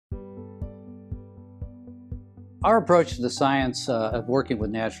Our approach to the science of working with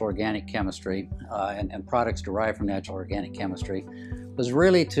natural organic chemistry and products derived from natural organic chemistry was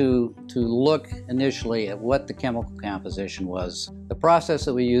really to look initially at what the chemical composition was. The process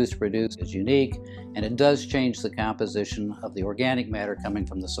that we use to produce is unique, and it does change the composition of the organic matter coming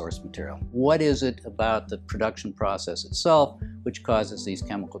from the source material. What is it about the production process itself which causes these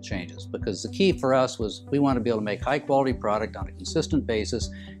chemical changes? Because the key for us was we want to be able to make high quality product on a consistent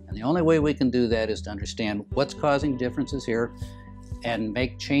basis, and the only way we can do that is to understand what's causing differences here and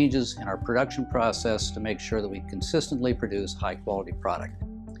make changes in our production process to make sure that we consistently produce high quality product.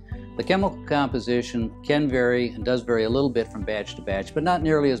 The chemical composition can vary and does vary a little bit from batch to batch, but not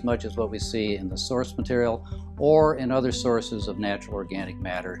nearly as much as what we see in the source material or in other sources of natural organic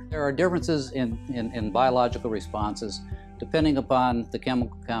matter. There are differences in biological responses depending upon the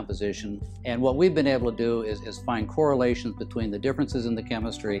chemical composition, and what we've been able to do is find correlations between the differences in the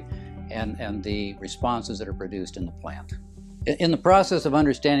chemistry and the responses that are produced in the plant. In the process of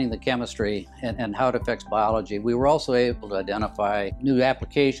understanding the chemistry and how it affects biology, we were also able to identify new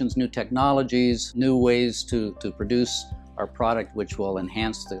applications, new technologies, new ways to produce our product which will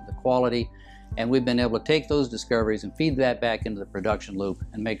enhance the quality. And we've been able to take those discoveries and feed that back into the production loop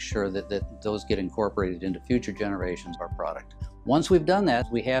and make sure that those get incorporated into future generations of our product. Once we've done that,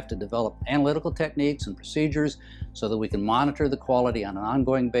 we have to develop analytical techniques and procedures so that we can monitor the quality on an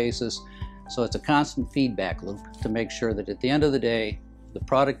ongoing basis. So it's a constant feedback loop to make sure that at the end of the day, the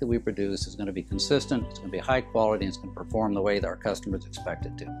product that we produce is going to be consistent, it's going to be high quality, and it's going to perform the way that our customers expect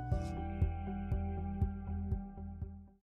it to.